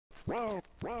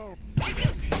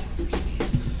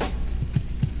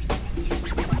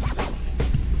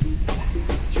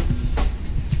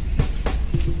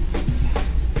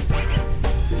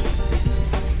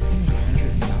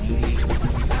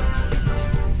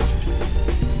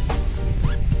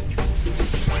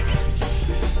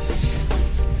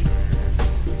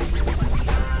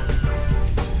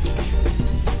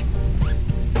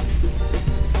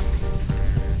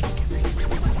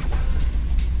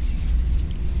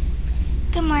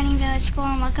Good morning, Village School,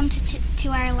 and welcome to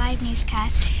our live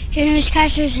newscast. Your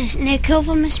newscasters is Nick Hill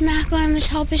from Miss Macron and Miss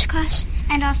Holper's class.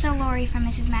 And also Lori from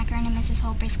Mrs. Macron and Mrs.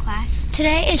 Holper's class.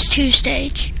 Today is Tuesday,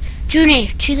 June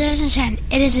 8th, 2010.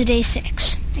 It is a day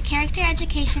 6. The character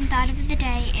education thought of the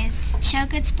day is show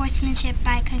good sportsmanship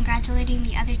by congratulating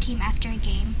the other team after a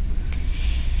game.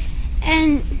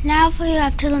 And now for your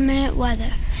up-to-the-minute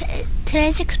weather. Today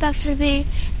is expected to be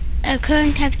a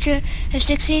current temperature of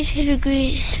 62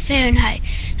 degrees Fahrenheit.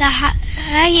 The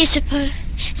high is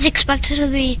expected to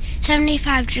be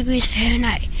 75 degrees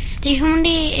Fahrenheit. The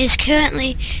humidity is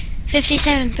currently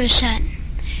 57%.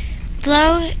 The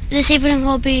low this evening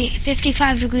will be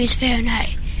 55 degrees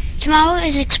Fahrenheit. Tomorrow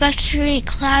is expected to be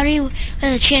cloudy with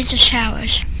a chance of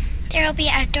showers. There will be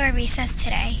outdoor recess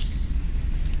today.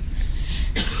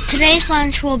 Today's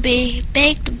lunch will be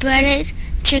baked breaded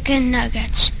chicken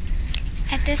nuggets.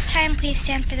 At this time, please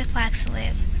stand for the flag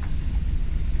salute.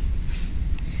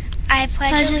 I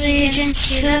pledge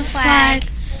allegiance to the flag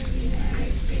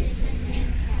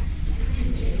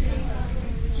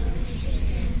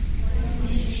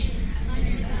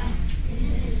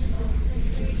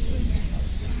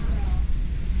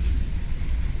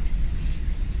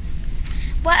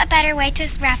What a better way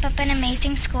to wrap up an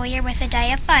amazing school year with a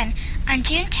day of fun. On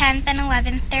June 10th and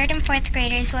 11th, 3rd and 4th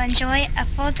graders will enjoy a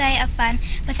full day of fun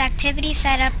with activities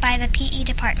set up by the PE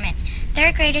department.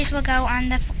 3rd graders will go on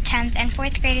the 10th and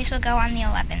 4th graders will go on the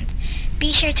 11th.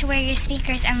 Be sure to wear your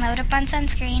sneakers and load up on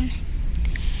sunscreen.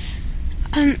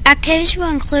 Activities will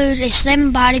include a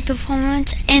slam body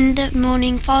performance in the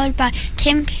morning, followed by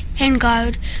team and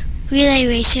guard, relay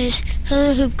races,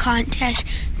 hula hoop contest,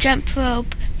 jump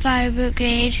rope, fire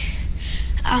brigade,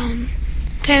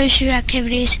 parachute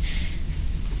activities,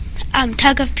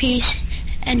 tug of peace,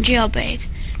 and jailbreak.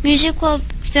 Music will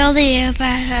fill the air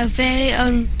by our very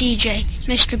own DJ,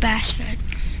 Mr. Bassford.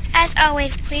 As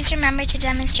always, please remember to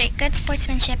demonstrate good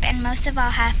sportsmanship and most of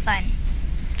all have fun.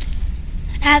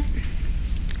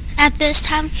 At this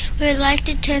time, we would like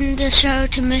to turn the show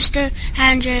to Mr.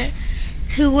 Andrew,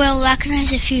 who will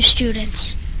recognize a few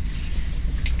students.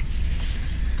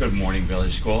 Good morning,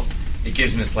 Village School. It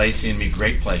gives Miss Lacey and me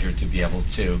great pleasure to be able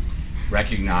to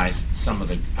recognize some of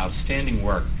the outstanding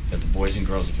work that the boys and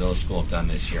girls at Village School have done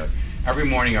this year. Every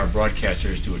morning our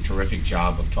broadcasters do a terrific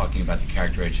job of talking about the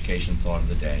character education thought of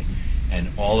the day, and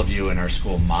all of you in our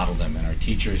school model them, and our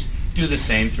teachers do the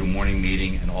same through morning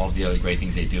meeting and all of the other great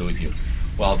things they do with you.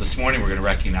 Well, this morning we're going to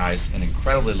recognize an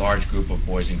incredibly large group of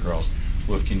boys and girls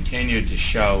who have continued to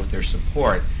show their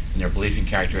support and their belief in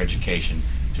character education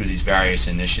through these various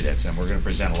initiatives. And we're going to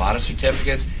present a lot of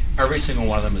certificates. Every single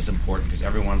one of them is important because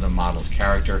every one of them models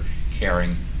character,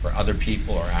 caring for other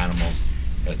people or animals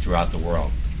throughout the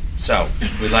world. So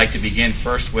we'd like to begin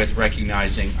first with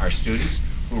recognizing our students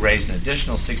who raised an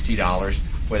additional $60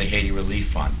 for the Haiti Relief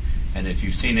Fund. And if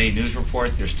you've seen any news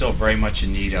reports, they're still very much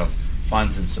in need of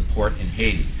funds and support in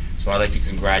Haiti. So I'd like to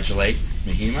congratulate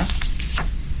Mahima.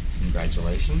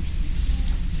 Congratulations.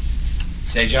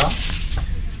 Sejal.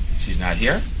 She's not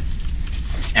here.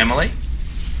 Emily.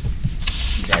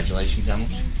 Congratulations, Emily.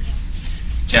 Thank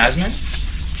you. Jasmine.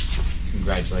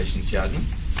 Congratulations, Jasmine.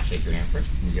 Shake your hand first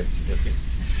and you get the certificate.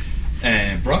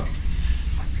 And Brooke.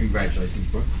 Congratulations,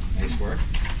 Brooke. Nice work.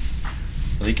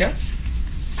 Alika.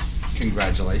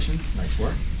 Congratulations. Nice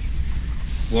work.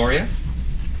 Gloria.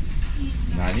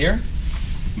 Not here.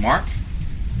 Mark.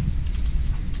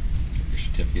 Get your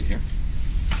certificate here.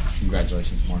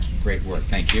 Congratulations, Mark. Great work.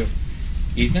 Thank you.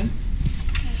 Ethan.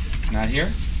 Not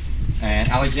here. And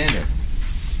Alexander.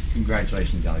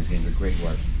 Congratulations, Alexander. Great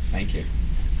work. Thank you.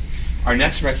 Our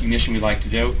next recognition we'd like to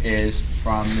do is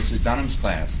from Mrs. Dunham's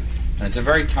class. And it's a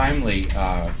very timely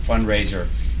fundraiser.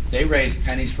 They raised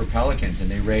pennies for pelicans,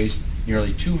 and they raised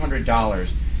nearly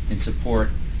 $200 in support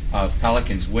of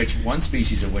pelicans, which one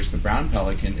species of which, the brown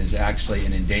pelican, is actually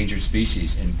an endangered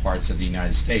species in parts of the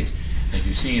United States. And if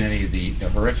you've seen any of the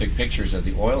horrific pictures of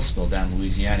the oil spill down in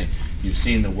Louisiana, you've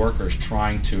seen the workers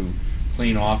trying to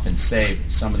clean off and save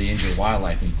some of the injured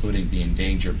wildlife, including the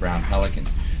endangered brown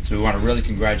pelicans. So we want to really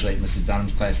congratulate Mrs.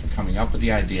 Dunham's class for coming up with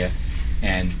the idea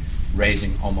and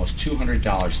raising almost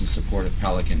 $200 in support of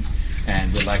pelicans.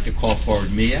 And we'd like to call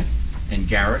forward Mia and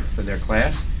Garrett for their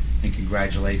class and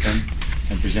congratulate them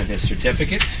and present their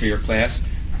certificate for your class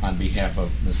on behalf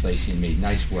of Ms. Lacey and me.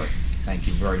 Nice work. Thank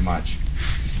you very much.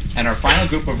 And our final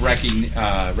group of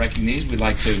recognees we'd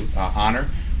like to honor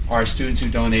are students who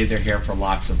donated their hair for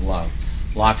Locks of Love.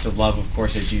 Locks of Love, of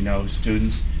course, as you know,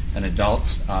 students and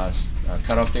adults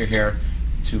cut off their hair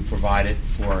to provide it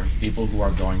for people who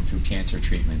are going through cancer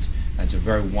treatments. And it's a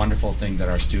very wonderful thing that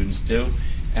our students do.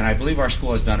 And I believe our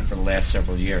school has done it for the last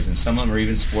several years. And some of them are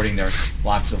even sporting their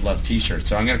Locks of Love t-shirts.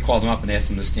 So I'm going to call them up and ask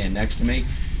them to stand next to me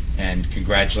and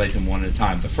congratulate them one at a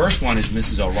time. The first one is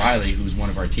Mrs. O'Reilly, who's one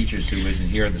of our teachers who isn't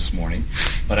here this morning.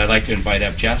 But I'd like to invite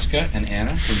up Jessica and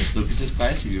Anna from Ms. Lucas's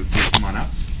class. If you would please come on up.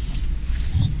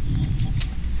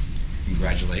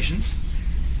 Congratulations.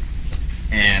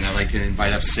 And I'd like to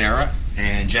invite up Sarah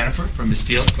and Jennifer from Ms.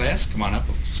 Steele's class. Come on up.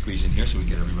 We'll squeeze in here so we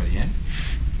can get everybody in.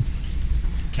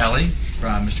 Kelly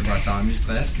from Mr. Bartholomew's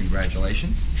class.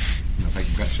 Congratulations. I don't know if I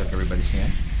can shake everybody's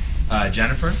hand.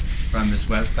 Jennifer from Ms.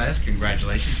 Webb's class.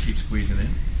 Congratulations. Keep squeezing in.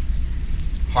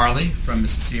 Harley from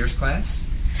Mrs. Sears' class.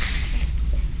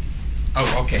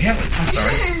 Oh, okay. Haley. I'm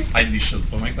sorry. I should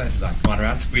put my glasses on. Come on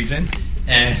around. Squeeze in.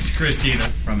 And Christina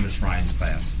from Miss Ryan's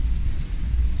class.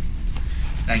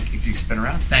 Thank you. If you spin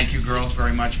around. Thank you, girls,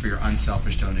 very much for your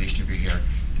unselfish donation of your hair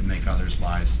to make others'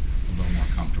 lives a little more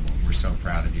comfortable. We're so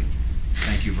proud of you.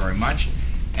 Thank you very much.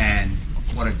 And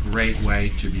what a great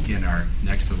way to begin our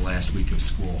next to the last week of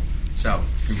school. So,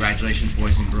 congratulations,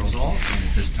 boys and girls all. And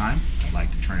at this time, I'd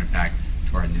like to turn it back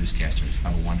to our newscasters.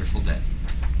 Have a wonderful day.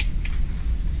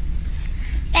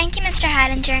 Thank you, Mr.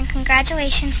 Hattinger, and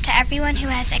congratulations to everyone who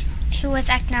was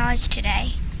acknowledged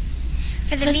today.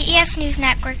 For the VES News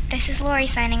Network, this is Lori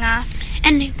signing off.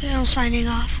 And Nicole signing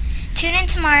off. Tune in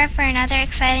tomorrow for another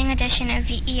exciting edition of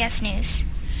VES News.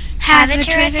 Have a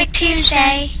terrific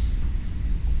Tuesday.